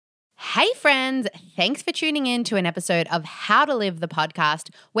Hey friends, thanks for tuning in to an episode of How to Live the podcast,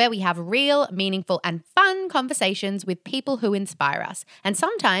 where we have real, meaningful and fun conversations with people who inspire us. And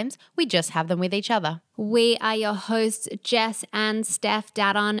sometimes we just have them with each other. We are your hosts, Jess and Steph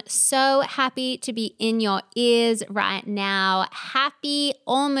Dadon. So happy to be in your ears right now. Happy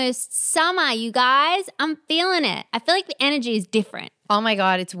almost summer, you guys. I'm feeling it. I feel like the energy is different. Oh my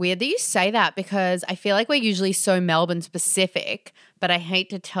God, it's weird that you say that because I feel like we're usually so Melbourne specific, but I hate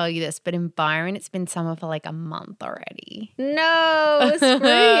to tell you this, but in Byron, it's been summer for like a month already. No, screw you.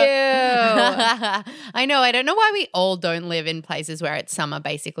 I know. I don't know why we all don't live in places where it's summer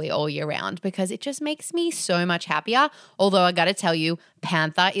basically all year round because it just makes me so much happier. Although I got to tell you,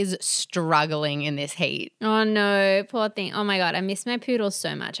 Panther is struggling in this heat. Oh no, poor thing. Oh my God, I miss my poodle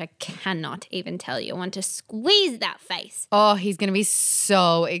so much. I cannot even tell you. I want to squeeze that face. Oh, he's going to be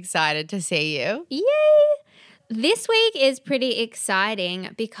so excited to see you. Yay. This week is pretty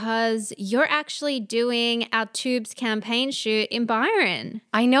exciting because you're actually doing our Tubes campaign shoot in Byron.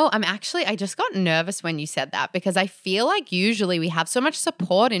 I know. I just got nervous when you said that because I feel like usually we have so much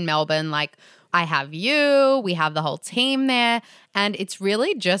support in Melbourne. Like I have you, we have the whole team there, and it's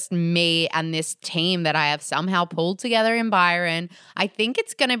really just me and this team that I have somehow pulled together in Byron. I think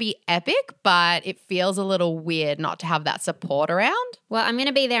it's going to be epic, but it feels a little weird not to have that support around. Well, I'm going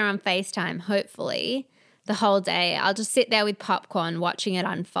to be there on FaceTime, hopefully, the whole day. I'll just sit there with popcorn watching it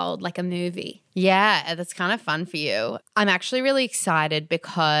unfold like a movie. Yeah, that's kind of fun for you. I'm actually really excited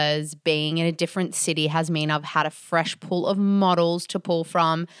because being in a different city has meant I've had a fresh pool of models to pull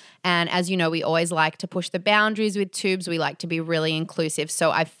from. And as you know, we always like to push the boundaries with Tubes. We like to be really inclusive.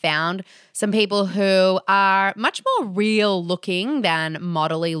 So I've found some people who are much more real looking than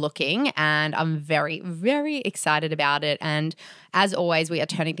modelly looking. And I'm very, very excited about it. And as always, we are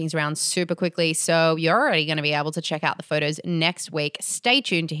turning things around super quickly. So you're already going to be able to check out the photos next week. Stay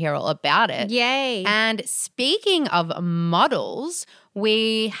tuned to hear all about it. Yay. And speaking of models,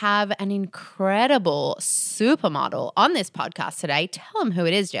 we have an incredible supermodel on this podcast today. Tell them who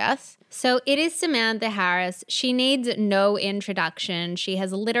it is, Jess. So it is Samantha Harris. She needs no introduction. She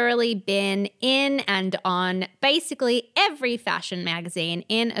has literally been in and on basically every fashion magazine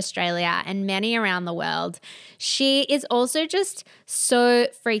in Australia and many around the world. She is also just so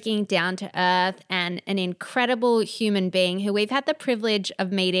freaking down to earth and an incredible human being who we've had the privilege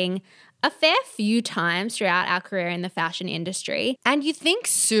of meeting a fair few times throughout our career in the fashion industry. And you think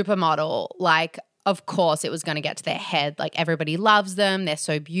supermodel, like, of course it was going to get to their head. Like everybody loves them. They're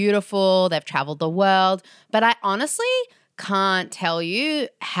so beautiful. They've traveled the world. But I honestly can't tell you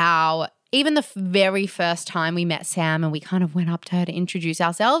how even the very first time we met Sam and we kind of went up to her to introduce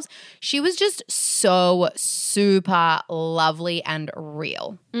ourselves, she was just so super lovely and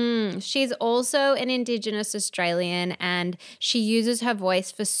real. She's also an Indigenous Australian and she uses her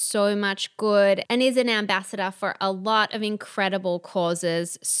voice for so much good and is an ambassador for a lot of incredible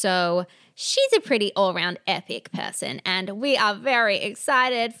causes. So she's a pretty all-round epic person and we are very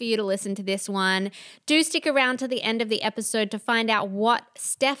excited for you to listen to this one. Do stick around to the end of the episode to find out what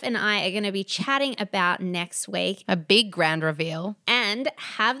Steph and I are going to be chatting about next week. A big grand reveal. And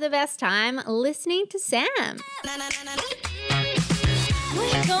have the best time listening to Sam.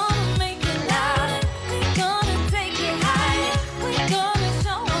 We're gonna make it loud. We're gonna take it high. We're gonna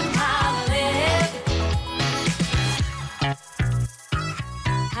show 'em how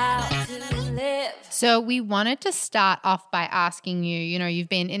to live. So we wanted to start off by asking you, you've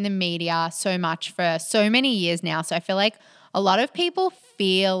been in the media so much for so many years now. So I feel like a lot of people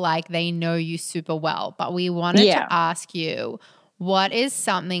feel like they know you super well, but we wanted to ask you, what is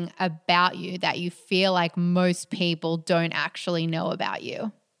something about you that you feel like most people don't actually know about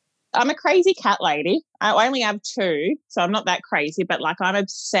you? I'm a crazy cat lady. I only have two, so I'm not that crazy, but like I'm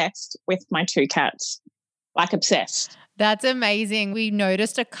obsessed with my two cats, like obsessed. That's amazing. We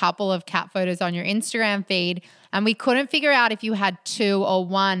noticed a couple of cat photos on your Instagram feed and we couldn't figure out if you had two or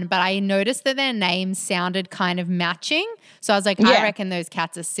one, but I noticed that their names sounded kind of matching. So I was like, I reckon those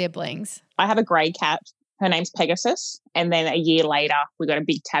cats are siblings. I have a grey cat. Her name's Pegasus. And then a year later, we got a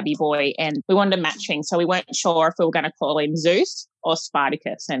big tabby boy and we wanted a matching. So we weren't sure if we were going to call him Zeus or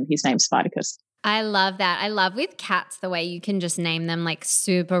Spartacus, and his name's Spartacus. I love that. I love with cats the way you can just name them like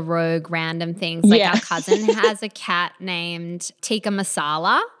super rogue random things. Like our cousin has a cat named Tikka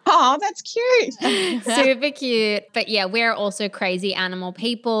Masala. Oh, that's cute. Super cute. But yeah, we're also crazy animal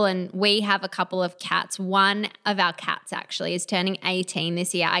people and we have a couple of cats. One of our cats actually is turning 18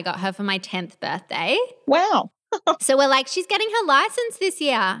 this year. I got her for my 10th birthday. Wow. So we're like, she's getting her license this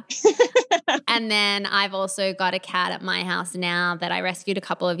year. And then I've also got a cat at my house now that I rescued a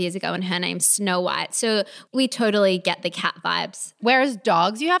couple of years ago, and her name's Snow White. So we totally get the cat vibes. Whereas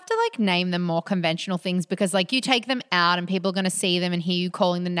dogs, you have to like name them more conventional things because like you take them out and people are going to see them and hear you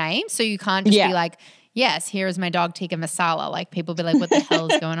calling the name. So you can't just be like, yes, here is my dog Tikka Masala. Like people be like, what the hell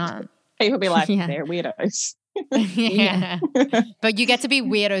is going on? People be like, Yeah. they're weirdos. Yeah. But you get to be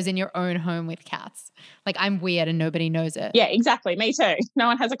weirdos in your own home with cats. Like I'm weird and nobody knows it. Yeah, exactly. Me too. No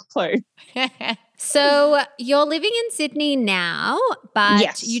one has a clue. So you're living in Sydney now, but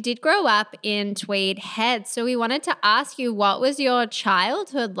Yes. you did grow up in Tweed Head. So we wanted to ask you, what was your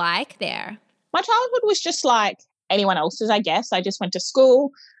childhood like there? My childhood was just like anyone else's, I guess. I just went to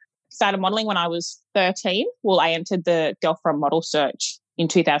school, started modelling when I was 13. Well, I entered the Girl from Model Search in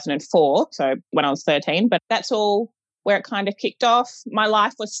 2004, so when I was 13, but that's all where it kind of kicked off. My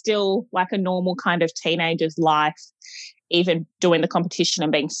life was still like a normal kind of teenager's life, even doing the competition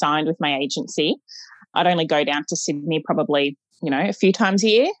and being signed with my agency. I'd only go down to Sydney probably, a few times a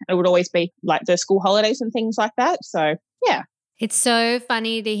year. It would always be like the school holidays and things like that. So, yeah. It's so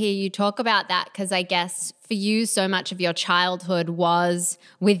funny to hear you talk about that because I guess for you, so much of your childhood was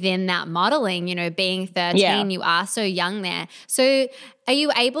within that modeling, being 13, Yeah. you are so young there. So are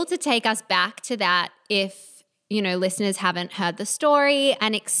you able to take us back to that if, listeners haven't heard the story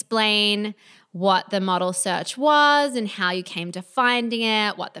and explain what the model search was and how you came to finding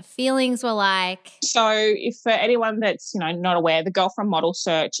it, what the feelings were like? So if for anyone that's, not aware, the Girl from Model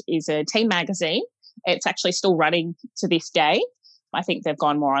Search is a teen magazine. It's actually still running to this day. I think they've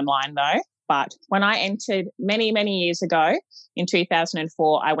gone more online though. But when I entered many, many years ago in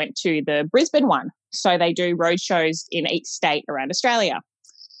 2004, I went to the Brisbane one. So they do road shows in each state around Australia.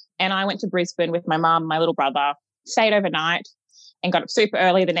 And I went to Brisbane with my mum, my little brother, stayed overnight and got up super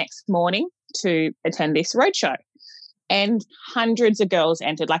early the next morning to attend this road show. And hundreds of girls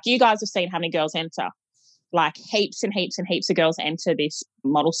entered. Like you guys have seen how many girls enter. Like heaps and heaps and heaps of girls enter this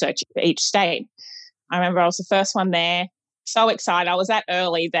model search for each state. I remember I was the first one there. So excited. I was that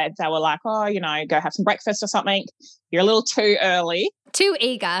early that they were like, oh, go have some breakfast or something. You're a little too early. Too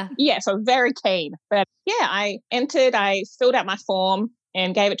eager. Yeah, so very keen. But yeah, I entered, I filled out my form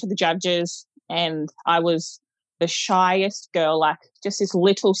and gave it to the judges. And I was the shyest girl, like just this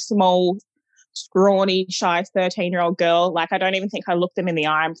little, small, scrawny, shy 13-year-old girl. Like I don't even think I looked them in the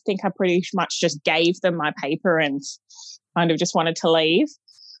eye. I think I pretty much just gave them my paper and kind of just wanted to leave.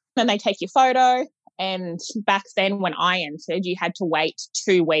 Then they take your photo. And back then when I entered, you had to wait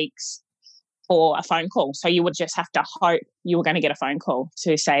 2 weeks for a phone call. So you would just have to hope you were going to get a phone call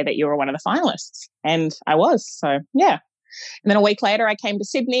to say that you were one of the finalists. And I was. So, yeah. And then a week later, I came to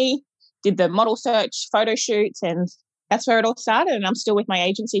Sydney, did the model search photo shoots, and that's where it all started. And I'm still with my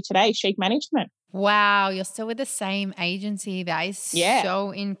agency today, Chic Management. Wow, you're still with the same agency. That is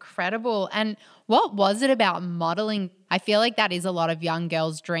so incredible. And what was it about modeling? I feel like that is a lot of young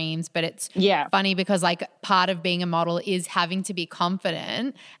girls' dreams, but it's funny because like part of being a model is having to be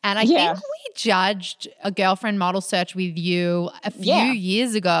confident. And I think we judged a girlfriend model search with you a few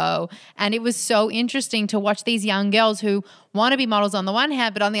years ago. And it was so interesting to watch these young girls who want to be models on the one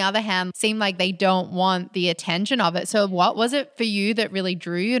hand, but on the other hand, seem like they don't want the attention of it. So what was it for you that really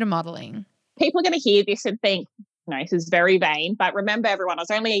drew you to modeling? People are going to hear this and think, this is very vain. But remember, everyone, I was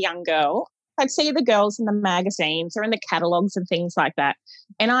only a young girl. I'd see the girls in the magazines or in the catalogues and things like that.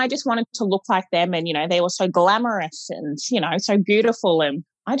 And I just wanted to look like them. And, they were so glamorous and, so beautiful. And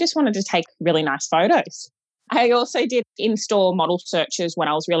I just wanted to take really nice photos. I also did in-store model searches when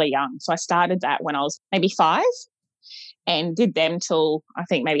I was really young. So I started that when I was maybe 5 and did them till I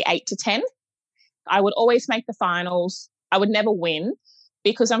think maybe 8 to 10. I would always make the finals. I would never win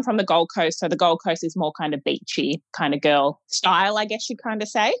because I'm from the Gold Coast. So the Gold Coast is more kind of beachy kind of girl style, I guess you'd kind of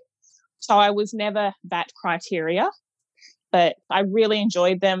say. So I was never that criteria, but I really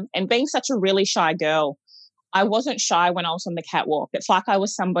enjoyed them. And being such a really shy girl, I wasn't shy when I was on the catwalk. It's like I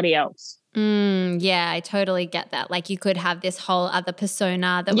was somebody else. Yeah, I totally get that. Like you could have this whole other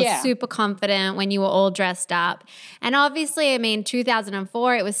persona that was super confident when you were all dressed up. And obviously,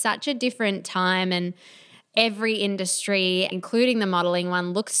 2004, it was such a different time and every industry, including the modeling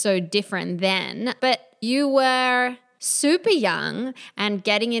one, looked so different then. But you were super young and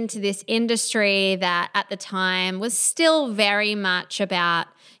getting into this industry that at the time was still very much about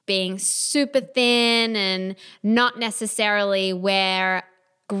being super thin and not necessarily where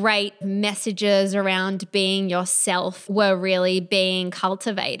great messages around being yourself were really being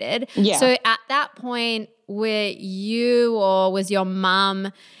cultivated. Yeah. So at that point, were you or was your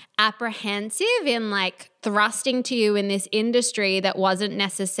mum apprehensive in like thrusting to you in this industry that wasn't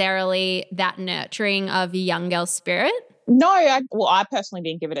necessarily that nurturing of a young girl spirit? No, I personally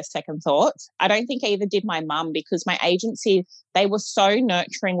didn't give it a second thought. I don't think either did my mum, because my agency, they were so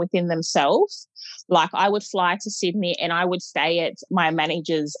nurturing within themselves. Like I would fly to Sydney and I would stay at my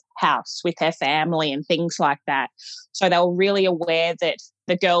manager's house with her family and things like that. So they were really aware that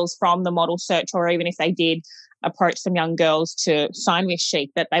the girls from the model search, or even if they did approach some young girls to sign with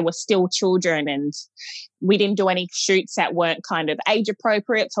Chic, that they were still children, and we didn't do any shoots that weren't kind of age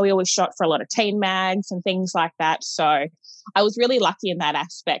appropriate. So we always shot for a lot of teen mags and things like that. So I was really lucky in that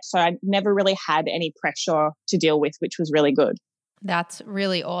aspect. So I never really had any pressure to deal with, which was really good. That's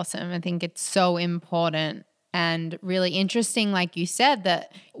really awesome. I think it's so important and really interesting, like you said,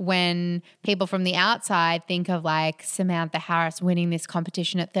 that when people from the outside think of like Samantha Harris winning this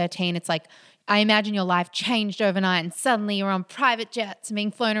competition at 13, it's like, I imagine your life changed overnight and suddenly you're on private jets and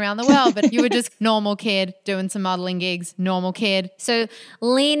being flown around the world, but you were just normal kid doing some modeling gigs, normal kid. So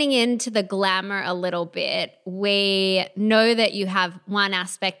leaning into the glamour a little bit, we know that you have one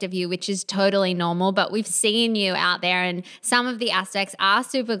aspect of you which is totally normal, but we've seen you out there and some of the aspects are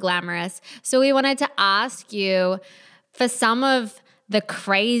super glamorous. So we wanted to ask you for some of the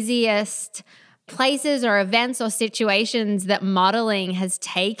craziest places or events or situations that modeling has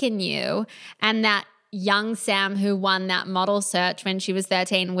taken you, and that young Sam who won that model search when she was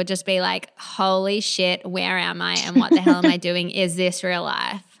 13 would just be like, holy shit, where am I and what the hell am I doing? Is this real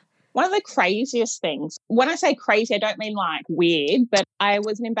life? One of the craziest things, when I say crazy, I don't mean like weird, but I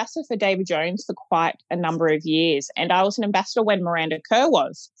was an ambassador for David Jones for quite a number of years, and I was an ambassador when Miranda Kerr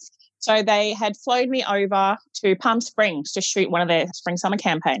was. So they had flown me over to Palm Springs to shoot one of their spring summer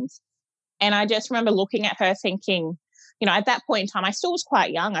campaigns. And I just remember looking at her thinking, you know, at that point in time, I still was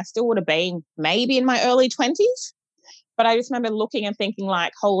quite young. I still would have been maybe in my early 20s. But I just remember looking and thinking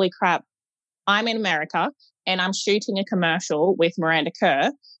like, holy crap, I'm in America and I'm shooting a commercial with Miranda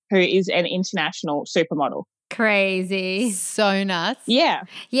Kerr, who is an international supermodel. Crazy. So nuts. Yeah.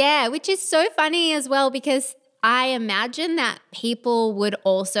 Yeah, which is so funny as well, because I imagine that people would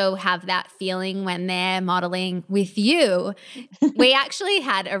also have that feeling when they're modeling with you. We actually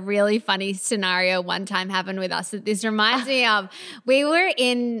had a really funny scenario one time happen with us that this reminds me of. We were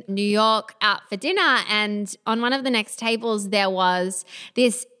in New York out for dinner, and on one of the next tables there was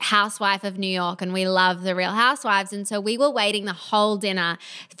this housewife of New York, and we love the Real Housewives. And so we were waiting the whole dinner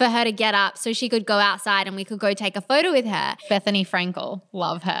for her to get up so she could go outside and we could go take a photo with her. Bethany Frankel,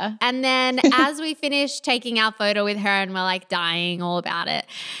 love her. And then as we finished taking our photo with her and we're like dying all about it,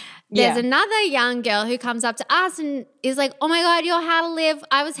 there's another young girl who comes up to us and is like, oh my God, you're How to Live.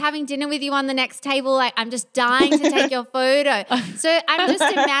 I was having dinner with you on the next table. Like, I'm just dying to take your photo. So I'm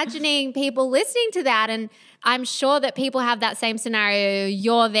just imagining people listening to that, and I'm sure that people have that same scenario.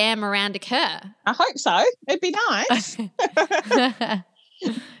 You're there, Miranda Kerr. I hope so. It'd be nice.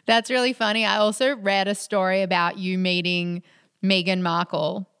 That's really funny. I also read a story about you meeting Meghan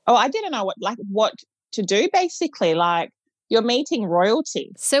Markle. Oh, I didn't know what to do, basically. Like, you're meeting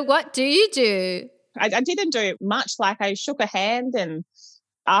royalty. So what do you do? I didn't do much. Like, I shook a hand and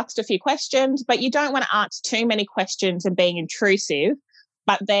asked a few questions, but you don't want to ask too many questions and being intrusive.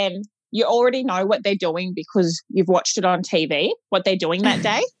 But then you already know what they're doing because you've watched it on TV, what they're doing that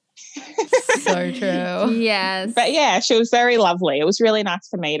day. So true. Yes. But yeah, she was very lovely. It was really nice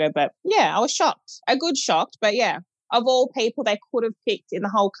to meet her. But yeah, I was shocked. A good shocked. But yeah, of all people they could have picked in the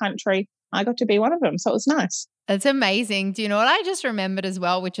whole country, I got to be one of them. So it was nice. That's amazing. Do you know what I just remembered as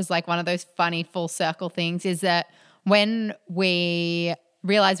well, which is like one of those funny full circle things, is that when we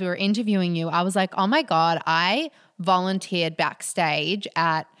realized we were interviewing you, I was like, oh my God, I volunteered backstage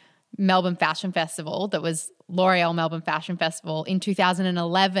at Melbourne Fashion Festival. That was L'Oreal Melbourne Fashion Festival in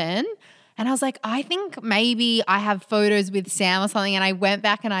 2011. And I was like, I think maybe I have photos with Sam or something. And I went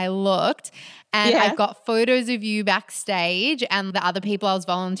back and I looked, and I've got photos of you backstage, and the other people I was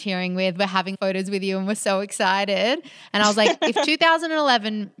volunteering with were having photos with you and were so excited. And I was like, if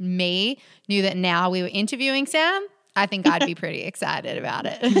 2011 me knew that now we were interviewing Sam, I think I'd be pretty excited about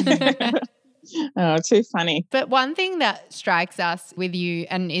it. Oh, too funny. But one thing that strikes us with you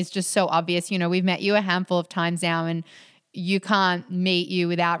and is just so obvious, you know, we've met you a handful of times now, and you can't meet you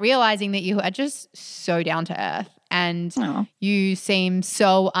without realizing that you are just so down to earth, and you seem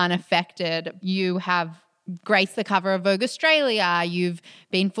so unaffected. You have graced the cover of Vogue Australia. You've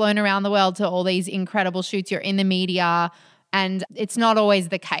been flown around the world to all these incredible shoots. You're in the media. And it's not always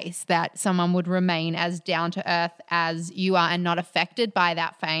the case that someone would remain as down to earth as you are and not affected by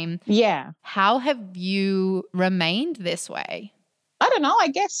that fame. Yeah. How have you remained this way? I don't know. I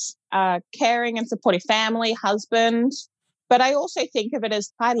guess caring and supportive family, husband, But I also think of it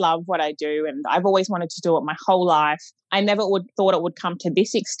as I love what I do and I've always wanted to do it my whole life. I never would thought it would come to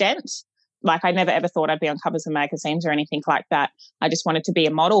this extent. Like I never ever thought I'd be on covers of magazines or anything like that. I just wanted to be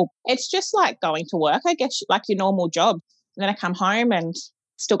a model. It's just like going to work, I guess, like your normal job. And then I come home and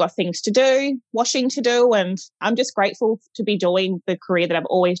still got things to do, washing to do. And I'm just grateful to be doing the career that I've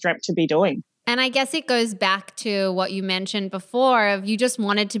always dreamt to be doing. And I guess it goes back to what you mentioned before of you just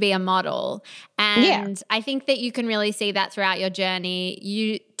wanted to be a model. And I think that you can really see that throughout your journey.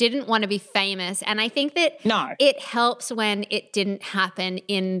 You didn't want to be famous. And I think that it helps when it didn't happen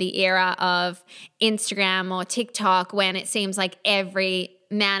in the era of Instagram or TikTok, when it seems like every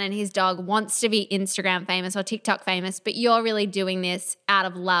man and his dog wants to be Instagram famous or TikTok famous, but you're really doing this out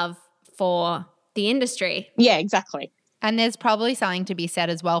of love for the industry. Yeah, exactly. And there's probably something to be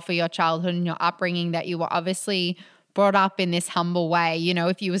said as well for your childhood and your upbringing, that you were obviously brought up in this humble way. You know,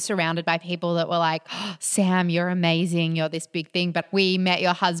 if you were surrounded by people that were like, oh, Sam, you're amazing, you're this big thing. But we met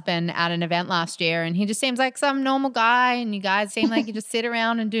your husband at an event last year and he just seems like some normal guy, and you guys seem like you just sit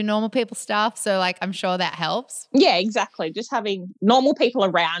around and do normal people stuff. So like, I'm sure that helps. Yeah, exactly. Just having normal people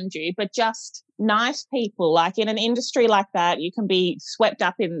around you, but just nice people. Like in an industry like that, you can be swept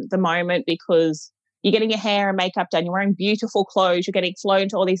up in the moment because you're getting your hair and makeup done. You're wearing beautiful clothes. You're getting flown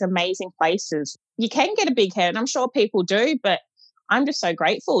to all these amazing places. You can get a big head, and I'm sure people do, but I'm just so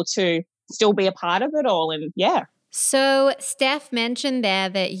grateful to still be a part of it all. And yeah. So Steph mentioned there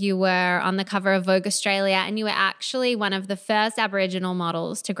that you were on the cover of Vogue Australia and you were actually one of the first Aboriginal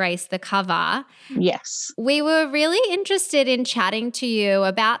models to grace the cover. Yes. We were really interested in chatting to you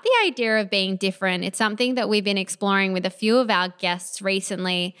about the idea of being different. It's something that we've been exploring with a few of our guests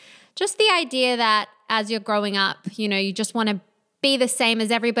recently. Just the idea that as you're growing up, you know, you just want to be the same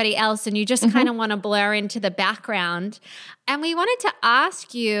as everybody else and you just kind of want to blur into the background. And we wanted to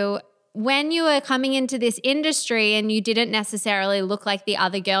ask you, when you were coming into this industry and you didn't necessarily look like the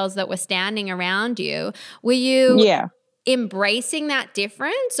other girls that were standing around you, were you embracing that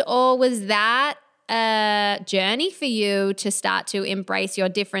difference, or was that a journey for you to start to embrace your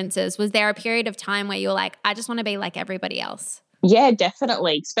differences? Was there a period of time where you were like, I just want to be like everybody else? Yeah,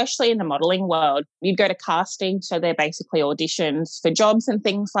 definitely, especially in the modelling world. You'd go to casting, so they're basically auditions for jobs and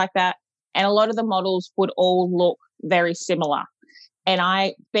things like that. And a lot of the models would all look very similar. And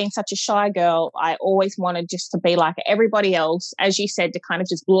I, being such a shy girl, I always wanted just to be like everybody else, as you said, to kind of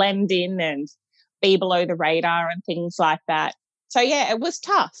just blend in and be below the radar and things like that. So, yeah, it was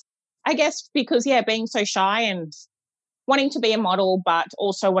tough, I guess, because, being so shy and wanting to be a model, but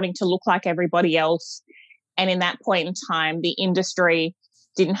also wanting to look like everybody else. And in that point in time, the industry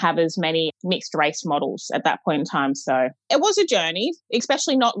didn't have as many mixed race models at that point in time. So it was a journey,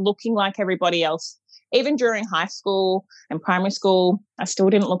 especially not looking like everybody else. Even during high school and primary school, I still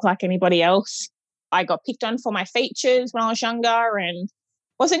didn't look like anybody else. I got picked on for my features when I was younger and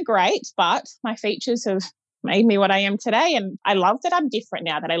wasn't great, but my features have made me what I am today. And I love that I'm different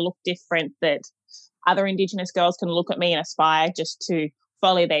now, that I look different, that other Indigenous girls can look at me and aspire just to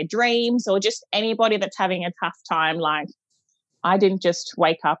follow their dreams, or just anybody that's having a tough time. Like, I didn't just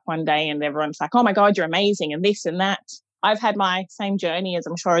wake up one day and everyone's like, oh my God, you're amazing and this and that. I've had my same journey, as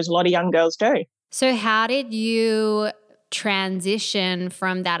I'm sure as a lot of young girls do. So how did you transition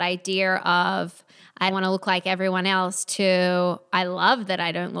from that idea of I want to look like everyone else to I love that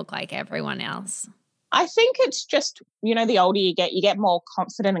I don't look like everyone else? I think it's just, the older you get more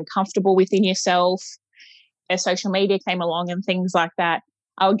confident and comfortable within yourself. As social media came along and things like that,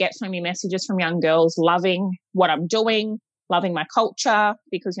 I would get so many messages from young girls loving what I'm doing, loving my culture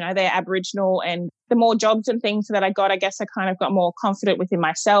because, they're Aboriginal. And the more jobs and things that I got, I guess I kind of got more confident within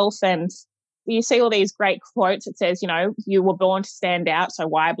myself. And you see all these great quotes. It says, you were born to stand out, so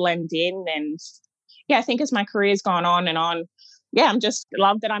why blend in? And I think as my career's gone on and on, I'm just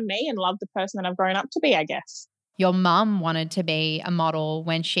love that I'm me and love the person that I've grown up to be, I guess. Your mum wanted to be a model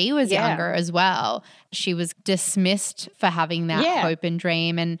when she was younger as well. She was dismissed for having that hope and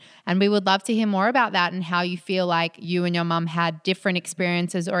dream. And we would love to hear more about that and how you feel like you and your mum had different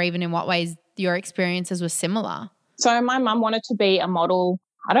experiences, or even in what ways your experiences were similar. So my mum wanted to be a model.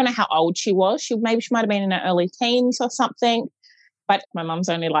 I don't know how old she was. She might have been in her early teens or something. But my mum's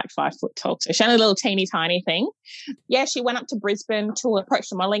only like 5 foot tall. So she had a little teeny tiny thing. Yeah, she went up to Brisbane to approach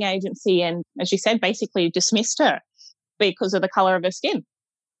the modelling agency and, as she said, basically dismissed her because of the colour of her skin.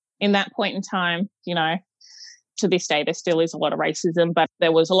 In that point in time, to this day, there still is a lot of racism, but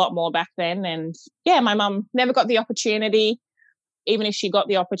there was a lot more back then. And my mum never got the opportunity. Even if she got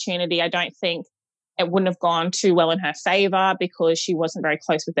the opportunity, I don't think it wouldn't have gone too well in her favour because she wasn't very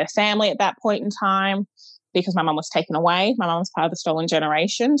close with their family at that point in time. Because my mum was taken away. My mum was part of the stolen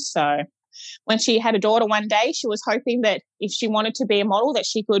generation. So when she had a daughter one day, she was hoping that if she wanted to be a model, that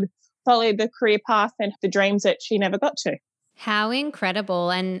she could follow the career path and the dreams that she never got to. How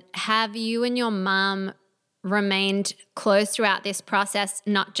incredible. And have you and your mum remained close throughout this process,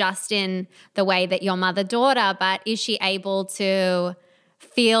 not just in the way that your mother-daughter, but is she able to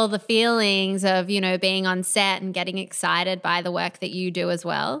feel the feelings of, being on set and getting excited by the work that you do as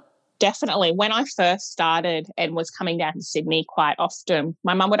well? Definitely. When I first started and was coming down to Sydney quite often,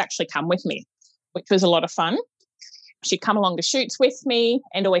 my mum would actually come with me, which was a lot of fun. She'd come along to shoots with me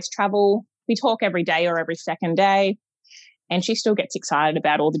and always travel. We talk every day or every second day. And she still gets excited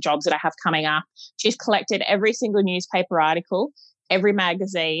about all the jobs that I have coming up. She's collected every single newspaper article, every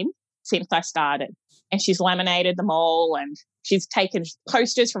magazine since I started. And she's laminated them all, and she's taken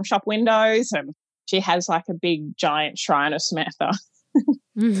posters from shop windows, and she has like a big giant shrine of Samantha.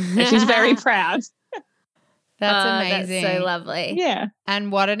 And she's very proud. That's amazing. That's so lovely. Yeah.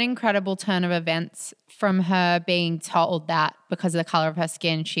 And what an incredible turn of events from her being told that because of the color of her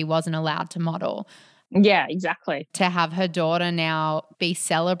skin, she wasn't allowed to model. Yeah, exactly. To have her daughter now be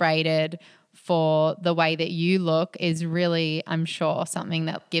celebrated for the way that you look is really, I'm sure, something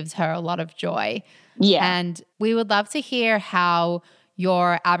that gives her a lot of joy. Yeah. And we would love to hear how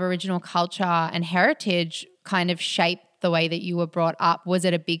your Aboriginal culture and heritage kind of shaped the way that you were brought up. Was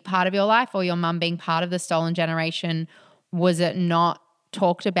it a big part of your life, or your mum being part of the stolen generation, was it not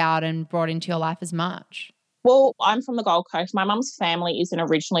talked about and brought into your life as much? Well, I'm from the Gold Coast. My mum's family isn't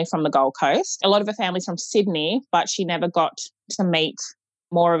originally from the Gold Coast. A lot of her family's from Sydney, but she never got to meet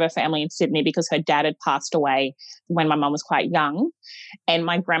more of her family in Sydney because her dad had passed away when my mum was quite young. And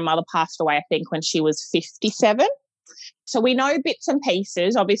my grandmother passed away, I think, when she was 57. So we know bits and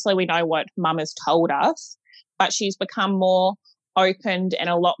pieces. Obviously, we know what mum has told us, but she's become more opened and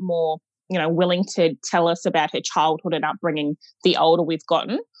a lot more, willing to tell us about her childhood and upbringing the older we've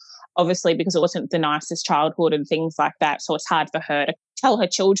gotten. Obviously, because it wasn't the nicest childhood and things like that. So it's hard for her to tell her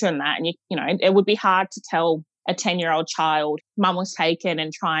children that. And, it would be hard to tell a 10-year-old child mum was taken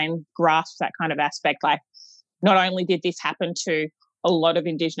and try and grasp that kind of aspect. Like, not only did this happen to a lot of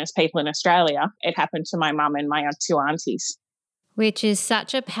Indigenous people in Australia, it happened to my mum and my two aunties. Which is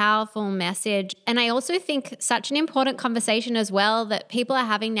such a powerful message. And I also think such an important conversation as well that people are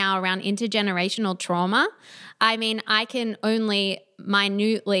having now around intergenerational trauma. I mean, I can only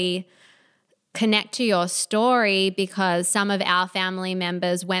minutely connect to your story because some of our family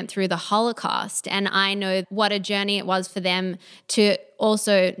members went through the Holocaust, and I know what a journey it was for them to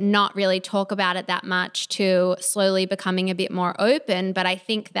also not really talk about it that much to slowly becoming a bit more open. But I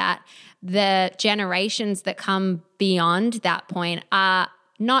think that the generations that come beyond that point are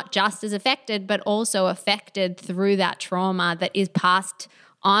not just as affected, but also affected through that trauma that is passed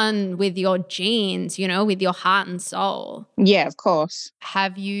on with your genes, with your heart and soul. Yeah, of course.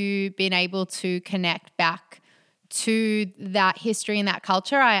 Have you been able to connect back to that history and that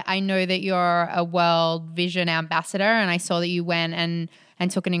culture? I know that you're a World Vision ambassador, and I saw that you went and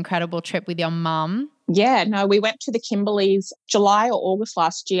took an incredible trip with your mum. Yeah, no, we went to the Kimberleys July or August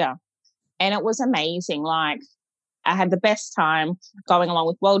last year, and it was amazing. Like, I had the best time going along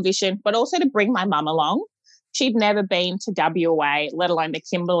with World Vision, but also to bring my mum along. She'd never been to WA, let alone the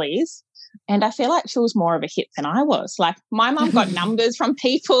Kimberleys. And I feel like she was more of a hit than I was. Like, my mum got numbers from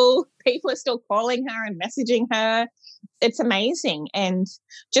people. People are still calling her and messaging her. It's amazing. And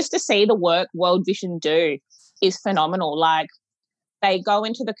just to see the work World Vision do is phenomenal. Like, they go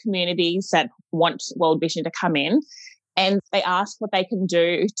into the communities that want World Vision to come in, and they ask what they can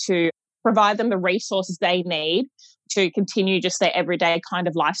do to provide them the resources they need to continue just their everyday kind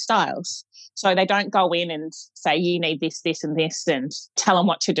of lifestyles. So they don't go in and say, you need this, this, and this, and tell them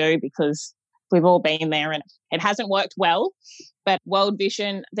what to do, because we've all been there and it hasn't worked well. But World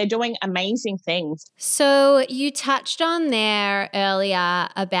Vision, they're doing amazing things. So you touched on there earlier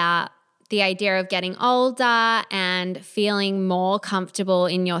about the idea of getting older and feeling more comfortable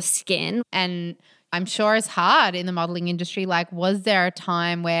in your skin. And I'm sure it's hard in the modeling industry. Like, was there a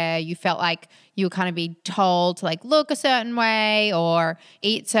time where you felt like you would kind of be told to like look a certain way or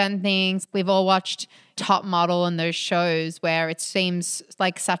eat certain things? We've all watched Top Model and those shows where it seems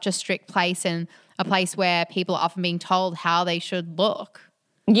like such a strict place and a place where people are often being told how they should look.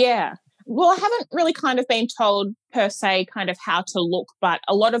 Yeah. Well, I haven't really kind of been told per se kind of how to look, but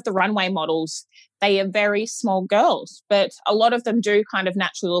a lot of the runway models, they are very small girls, but a lot of them do kind of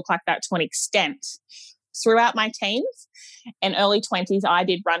naturally look like that to an extent. Throughout my teens and early 20s, I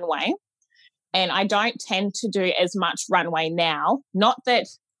did runway, and I don't tend to do as much runway now. Not that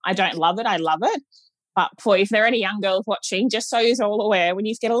I don't love it, I love it. But for if there are any young girls watching, just so you're all aware, when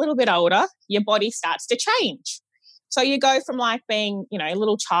you get a little bit older, your body starts to change. So you go from like being, a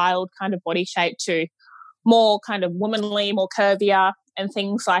little child kind of body shape to more kind of womanly, more curvier and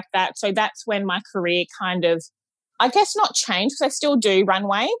things like that. So that's when my career kind of, I guess, not changed, because I still do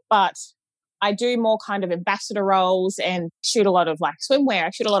runway, but I do more kind of ambassador roles and shoot a lot of like swimwear. I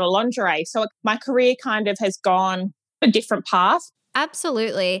shoot a lot of lingerie. So my career kind of has gone a different path.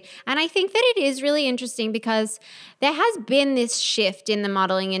 Absolutely. And I think that it is really interesting because there has been this shift in the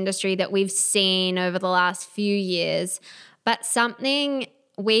modeling industry that we've seen over the last few years. But something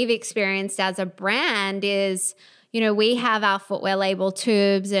we've experienced as a brand is, we have our footwear label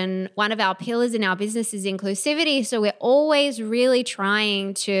Tubes, and one of our pillars in our business is inclusivity. So we're always really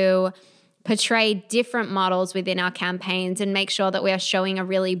trying to portray different models within our campaigns and make sure that we are showing a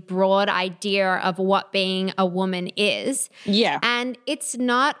really broad idea of what being a woman is. Yeah. And it's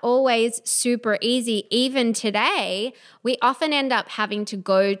not always super easy. Even today, we often end up having to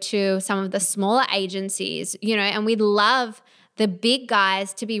go to some of the smaller agencies, and we'd love the big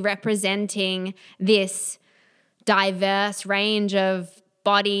guys to be representing this diverse range of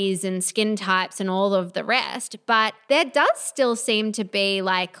bodies and skin types and all of the rest. But there does still seem to be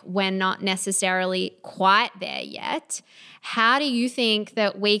like we're not necessarily quite there yet. How do you think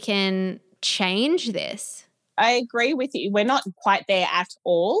that we can change this? I agree with you. We're not quite there at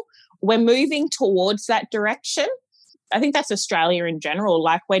all. We're moving towards that direction. I think that's Australia in general.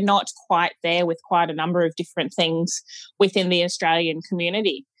 Like, we're not quite there with quite a number of different things within the Australian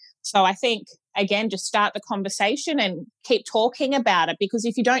community. So I think, again, just start the conversation and keep talking about it, because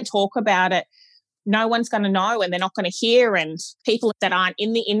if you don't talk about it, no one's going to know and they're not going to hear. And people that aren't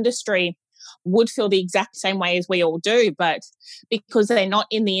in the industry would feel the exact same way as we all do. But because they're not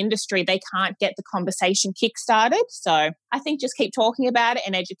in the industry, they can't get the conversation kick-started. So I think just keep talking about it,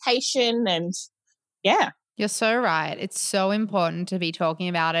 and education, and yeah. You're so right. It's so important to be talking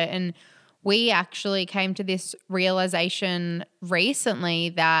about it. And we actually came to this realization recently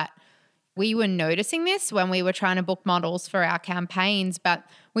that we were noticing this when we were trying to book models for our campaigns, but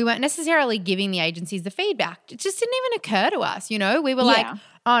we weren't necessarily giving the agencies the feedback. It just didn't even occur to us, We were like,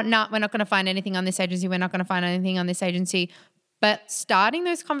 oh, no, we're not going to find anything on this agency. We're not going to find anything on this agency. But starting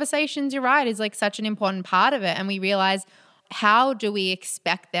those conversations, you're right, is like such an important part of it. And we realize, how do we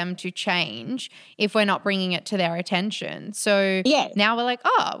expect them to change if we're not bringing it to their attention? So now we're like,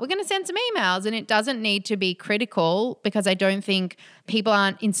 oh, we're going to send some emails, and it doesn't need to be critical, because I don't think people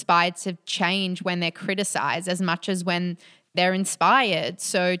aren't inspired to change when they're criticized as much as when they're inspired.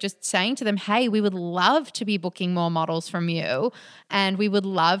 So just saying to them, hey, we would love to be booking more models from you, and we would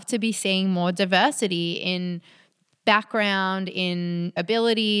love to be seeing more diversity in background, in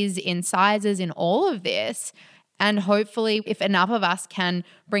abilities, in sizes, in all of this. And hopefully, if enough of us can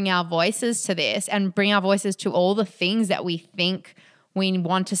bring our voices to this and bring our voices to all the things that we think we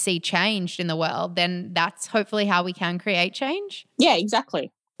want to see changed in the world, then that's hopefully how we can create change. Yeah,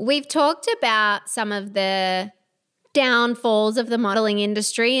 exactly. We've talked about some of the downfalls of the modeling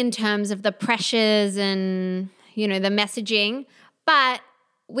industry in terms of the pressures and, the messaging. But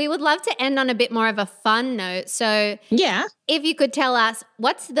we would love to end on a bit more of a fun note. So if you could tell us,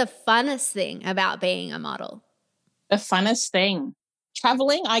 what's the funnest thing about being a model? The funnest thing.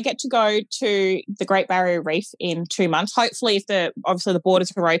 Traveling. I get to go to the Great Barrier Reef in 2 months. Hopefully, if obviously the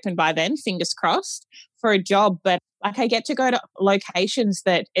borders are open by then, fingers crossed, for a job. But like, I get to go to locations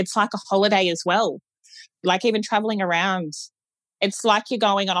that it's like a holiday as well. Like, even traveling around, it's like you're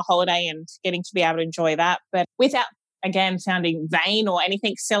going on a holiday and getting to be able to enjoy that. But without, again, sounding vain or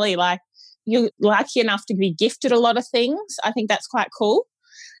anything silly, like, you're lucky enough to be gifted a lot of things. I think that's quite cool.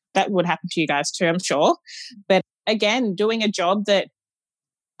 That would happen to you guys too, I'm sure. But again, doing a job that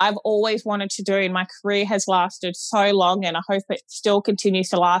I've always wanted to do, and my career has lasted so long, and I hope it still continues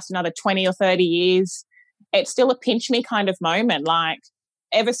to last another 20 or 30 years. It's still a pinch me kind of moment. Like,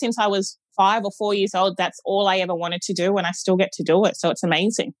 ever since I was 5 or 4 years old, that's all I ever wanted to do, and I still get to do it. So it's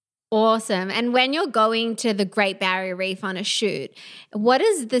amazing. Awesome. And when you're going to the Great Barrier Reef on a shoot, what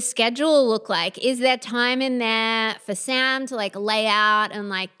does the schedule look like? Is there time in there for Sam to like lay out and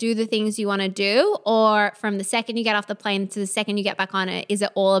like do the things you want to do? Or from the second you get off the plane to the second you get back on it, is it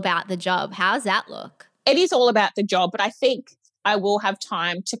all about the job? How's that look? It is all about the job, but I think I will have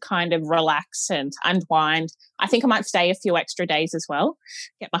time to kind of relax and unwind. I think I might stay a few extra days as well,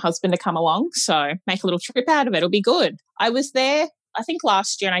 get my husband to come along. So make a little trip out of it. It'll be good. I was there, I think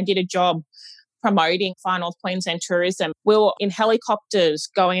last year, and I did a job promoting Far North Queensland tourism. We were in helicopters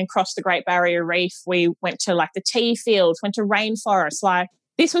going across the Great Barrier Reef. We went to like the tea fields, went to rainforests. Like,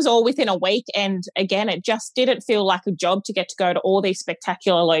 this was all within a week. And again, it just didn't feel like a job to get to go to all these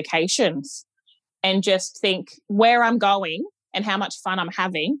spectacular locations and just think where I'm going and how much fun I'm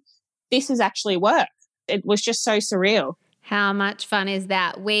having. This is actually work. It was just so surreal. How much fun is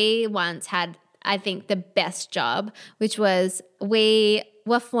that? We once had, I think, the best job, which was we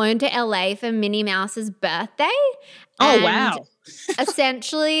were flown to LA for Minnie Mouse's birthday. Oh, And wow.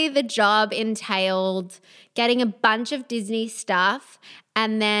 essentially, the job entailed getting a bunch of Disney stuff,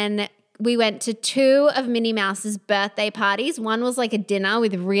 and then we went to 2 of Minnie Mouse's birthday parties. One was like a dinner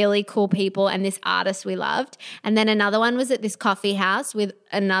with really cool people and this artist we loved. And then another one was at this coffee house with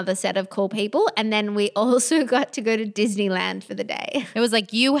another set of cool people. And then we also got to go to Disneyland for the day. It was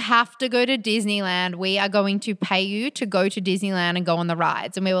like, you have to go to Disneyland. We are going to pay you to go to Disneyland and go on the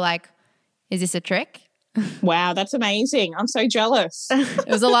rides. And we were like, is this a trick? Wow, that's amazing. I'm so jealous. It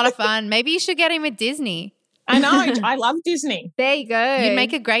was a lot of fun. Maybe you should get him with Disney. I know. I love Disney. There you go. You'd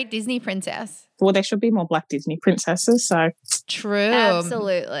make a great Disney princess. Well, there should be more Black Disney princesses. So, True.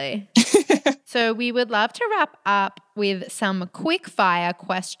 Absolutely. So we would love to wrap up with some quick fire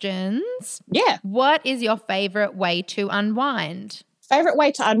questions. yeah. What is your favorite way to unwind? Favorite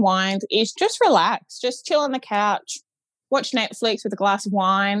way to unwind is just relax, just chill on the couch, watch Netflix with a glass of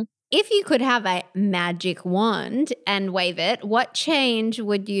wine. If you could have a magic wand and wave it, what change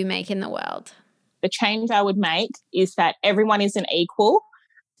would you make in the world? The change I would make is that everyone isn't equal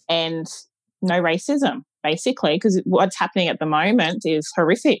and no racism, basically, because what's happening at the moment is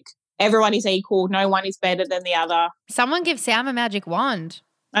horrific. Everyone is equal. No one is better than the other. Someone give Sam a magic wand.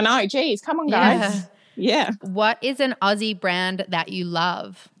 I know. Geez, come on, guys. Yeah. What is an Aussie brand that you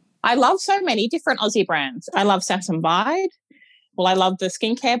love? I love so many different Aussie brands. I love Sass and Bide. Well, I love the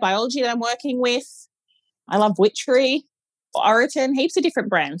skincare biology that I'm working with. I love Witchery, Oroton, heaps of different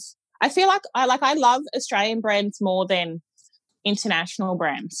brands. I feel like I love Australian brands more than international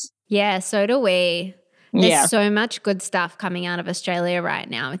brands. Yeah, so do we. There's Yeah. so much good stuff coming out of Australia right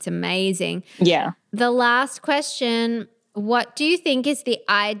now. It's amazing. Yeah. The last question, what do you think is the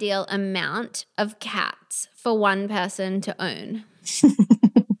ideal amount of cats for one person to own?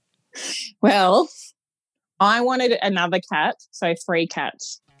 Well, I wanted another cat, so 3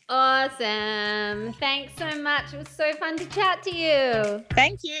 cats. Awesome. Thanks so much. It was so fun to chat to you.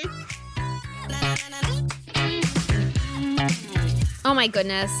 Thank you. Oh my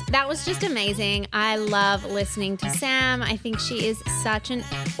goodness. That was just amazing. I love listening to Sam. I think she is such an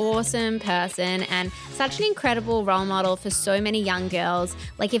awesome person and such an incredible role model for so many young girls.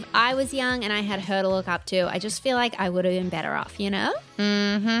 Like if I was young and I had her to look up to, I just feel like I would have been better off, you know?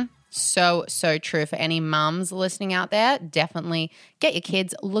 Mm-hmm. So true. For any mums listening out there, definitely get your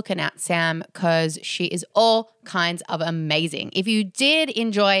kids looking at Sam because she is all kinds of amazing. If you did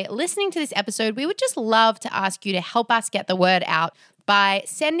enjoy listening to this episode, we would just love to ask you to help us get the word out by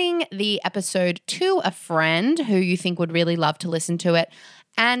sending the episode to a friend who you think would really love to listen to it.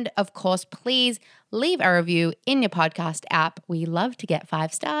 And of course, please leave a review in your podcast app. We love to get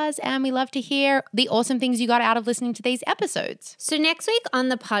 5 stars and we love to hear the awesome things you got out of listening to these episodes. So next week on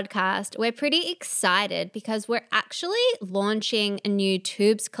the podcast, we're pretty excited because we're actually launching a new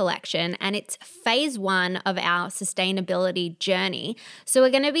tubes collection and it's phase 1 of our sustainability journey. So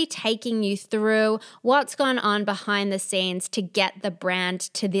we're going to be taking you through what's gone on behind the scenes to get the brand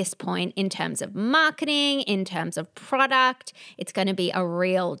to this point in terms of marketing, in terms of product. It's going to be a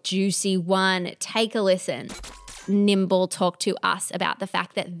real juicy one. Take a listen. Nimble talked to us about the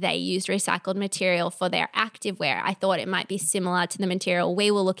fact that they used recycled material for their activewear. I thought it might be similar to the material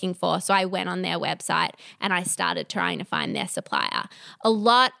we were looking for, so I went on their website and I started trying to find their supplier. A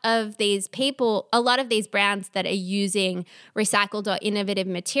lot of these brands that are using recycled or innovative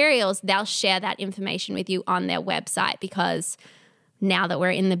materials, they'll share that information with you on their website because now that we're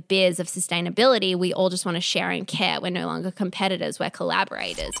in the biz of sustainability, we all just want to share and care. We're no longer competitors, we're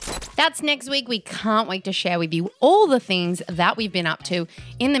collaborators. That's next week. We can't wait to share with you all the things that we've been up to.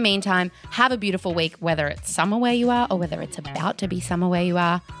 In the meantime, have a beautiful week, whether it's summer where you are or whether it's about to be summer where you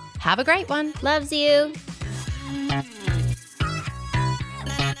are. Have a great one. Loves you.